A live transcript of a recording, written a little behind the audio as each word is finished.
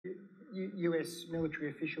US military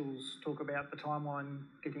officials talk about the timeline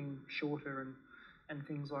getting shorter and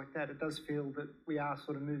things like that. It does feel that we are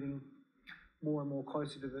sort of moving more and more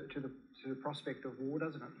closer to the prospect of war,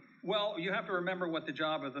 doesn't it? Well, you have to remember what the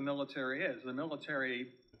job of the military is. The military,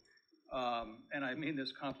 and I mean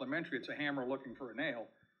this complimentary, it's a hammer looking for a nail.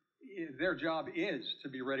 Their job is to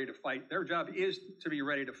be ready to fight. Their job is to be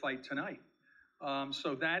ready to fight tonight.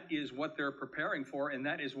 So that is what they're preparing for, and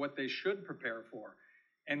that is what they should prepare for.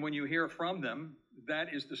 And when you hear from them,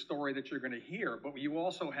 that is the story that you're going to hear. But you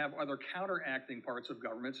also have other counteracting parts of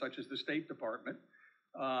government, such as the State Department,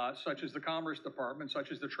 such as the Commerce Department,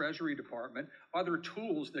 such as the Treasury Department, other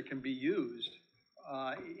tools that can be used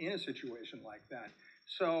in a situation like that.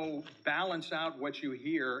 So balance out what you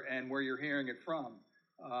hear and where you're hearing it from.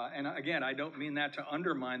 And again, I don't mean that to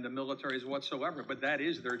undermine the militaries whatsoever, but that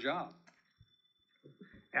is their job.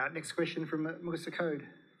 Next question from Melissa Code.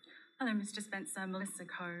 Hello, Mr. Spencer. Melissa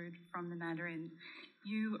Code from the Mandarin.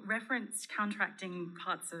 You referenced counteracting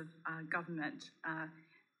parts of government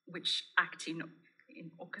which act in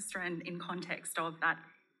orchestra and in context of that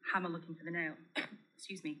hammer looking for the nail.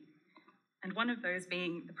 Excuse me. And one of those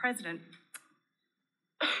being the president.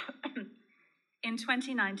 In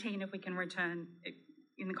 2019, if we can return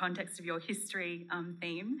in the context of your history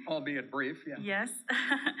theme. Albeit brief, yeah. Yes.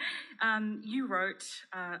 You wrote,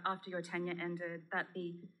 after your tenure ended, that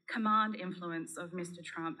the command influence of Mr.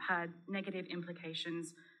 Trump had negative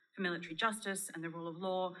implications for military justice and the rule of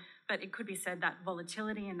law, but it could be said that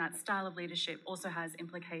volatility and that style of leadership also has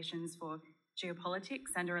implications for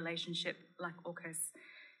geopolitics and a relationship like AUKUS.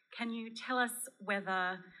 Can you tell us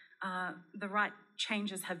whether the right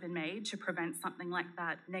changes have been made to prevent something like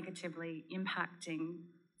that negatively impacting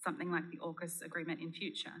something like the AUKUS agreement in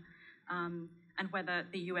future, and whether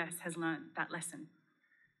the US has learned that lesson?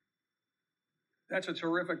 That's a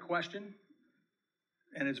terrific question,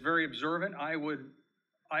 and it's very observant. I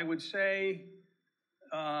would say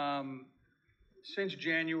since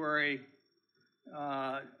January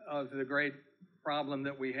of the great problem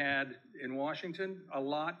that we had in Washington, a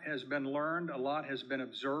lot has been learned, a lot has been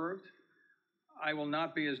observed. I will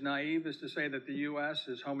not be as naive as to say that the U.S.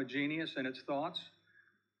 is homogeneous in its thoughts.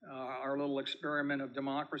 Our little experiment of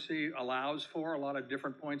democracy allows for a lot of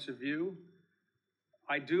different points of view.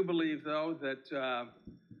 I do believe, though, that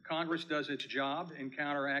Congress does its job in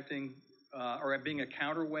counteracting or being a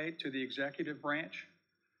counterweight to the executive branch.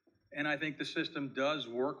 And I think the system does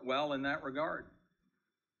work well in that regard.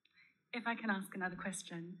 If I can ask another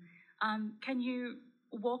question, can you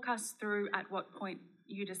walk us through at what point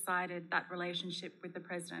you decided that relationship with the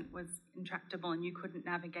president was intractable and you couldn't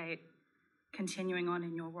navigate continuing on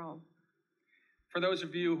in your role? For those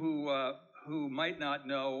of you who might not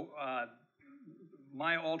know,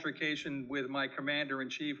 my altercation with my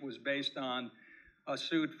commander-in-chief was based on a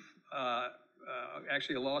suit,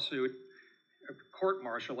 actually a lawsuit, a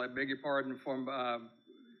court-martial, I beg your pardon, from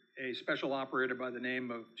a special operator by the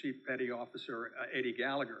name of Chief Petty Officer Eddie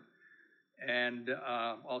Gallagher. And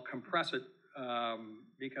I'll compress it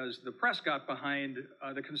because the press got behind,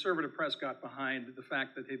 the conservative press got behind the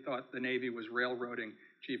fact that they thought the Navy was railroading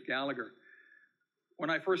Chief Gallagher. When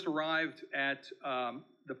I first arrived at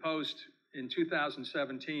the post in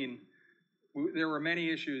 2017, there were many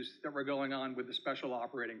issues that were going on with the Special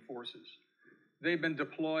Operating Forces. They've been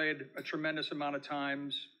deployed a tremendous amount of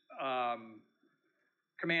times.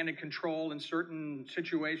 Command and control in certain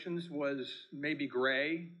situations was maybe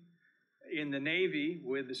gray. In the Navy,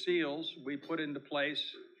 with the SEALs, we put into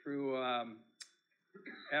place through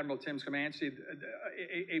Admiral Tim Szymanski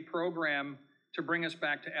a program to bring us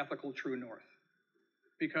back to ethical true north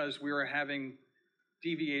because we were having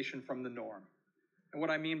deviation from the norm. And what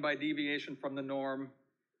I mean by deviation from the norm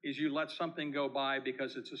is you let something go by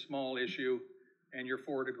because it's a small issue and you're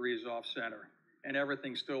 4 degrees off center and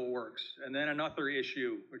everything still works. And then another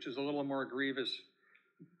issue, which is a little more grievous,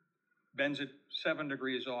 bends it 7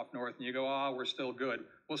 degrees off north and you go, we're still good.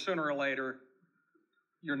 Well, sooner or later,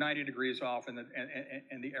 you're 90 degrees off and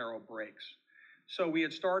the arrow breaks. So we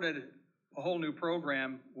had started a whole new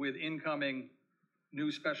program with incoming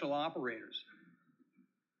new special operators.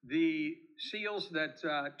 The SEALs that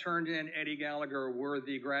turned in Eddie Gallagher were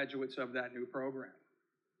the graduates of that new program.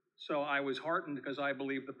 So I was heartened because I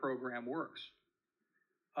believe the program works.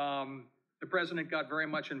 The president got very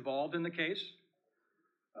much involved in the case.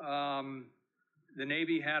 The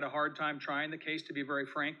Navy had a hard time trying the case, to be very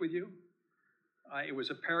frank with you. It was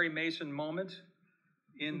a Perry Mason moment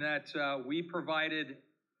in that we provided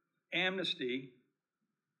amnesty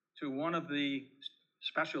to one of the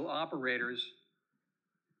special operators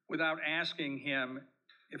without asking him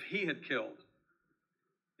if he had killed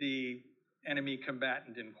the enemy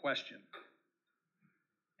combatant in question.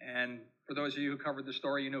 And for those of you who covered the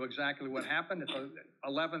story, you knew exactly what happened. At the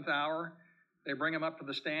 11th hour, they bring him up to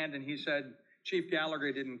the stand, and he said, Chief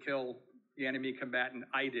Gallagher didn't kill the enemy combatant,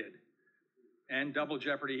 I did. And double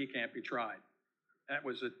jeopardy, he can't be tried. That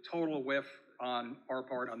was a total whiff on our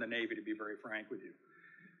part on the Navy, to be very frank with you.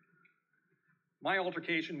 My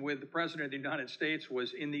altercation with the President of the United States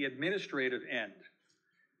was in the administrative end.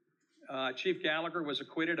 Chief Gallagher was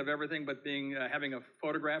acquitted of everything but having a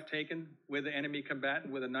photograph taken with the enemy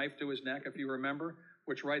combatant with a knife to his neck, if you remember,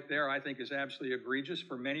 which right there I think is absolutely egregious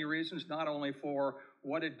for many reasons, not only for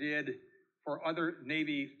what it did for other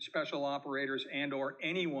Navy special operators and or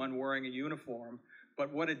anyone wearing a uniform,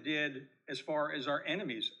 but what it did as far as our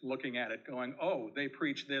enemies looking at it, going, oh, they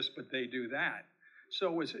preach this, but they do that. So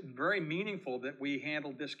it was very meaningful that we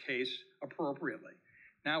handled this case appropriately.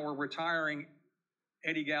 Now we're retiring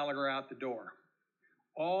Eddie Gallagher out the door.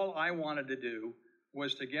 All I wanted to do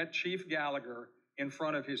was to get Chief Gallagher in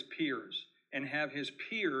front of his peers and have his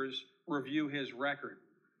peers review his record.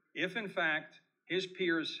 If in fact his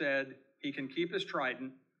peers said he can keep his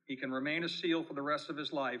trident, he can remain a SEAL for the rest of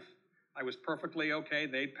his life, I was perfectly okay,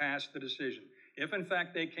 they'd pass the decision. If in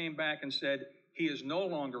fact they came back and said he is no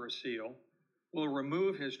longer a SEAL, we'll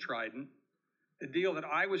remove his trident, the deal that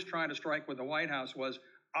I was trying to strike with the White House was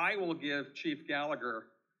I will give Chief Gallagher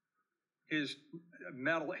his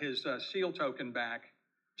medal, his SEAL token back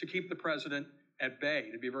to keep the president at bay,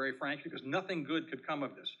 to be very frank, because nothing good could come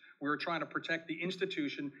of this. We were trying to protect the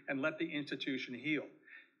institution and let the institution heal.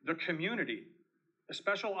 The community, the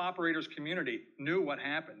special operators community, knew what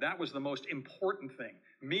happened. That was the most important thing.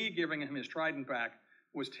 Me giving him his trident back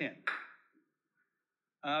was tin.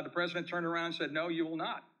 The president turned around and said, no, you will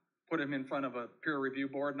not put him in front of a peer review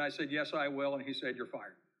board. And I said, yes, I will. And he said, you're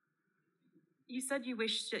fired. You said you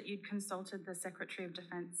wished that you'd consulted the Secretary of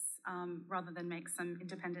Defense rather than make some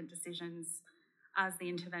independent decisions as the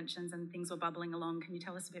interventions and things were bubbling along. Can you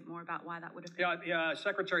tell us a bit more about why that would have been? Yeah,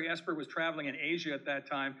 Secretary Esper was traveling in Asia at that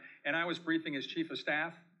time, and I was briefing his chief of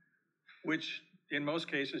staff, which in most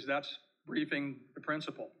cases, that's briefing the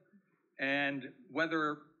principal. And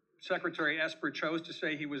whether Secretary Esper chose to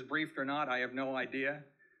say he was briefed or not, I have no idea.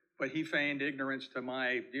 But he feigned ignorance to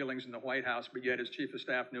my dealings in the White House, but yet his chief of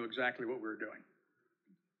staff knew exactly what we were doing.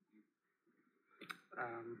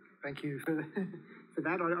 Thank you for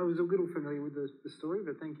that. I was a little familiar with the story,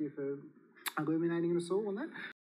 but thank you for illuminating us all on that.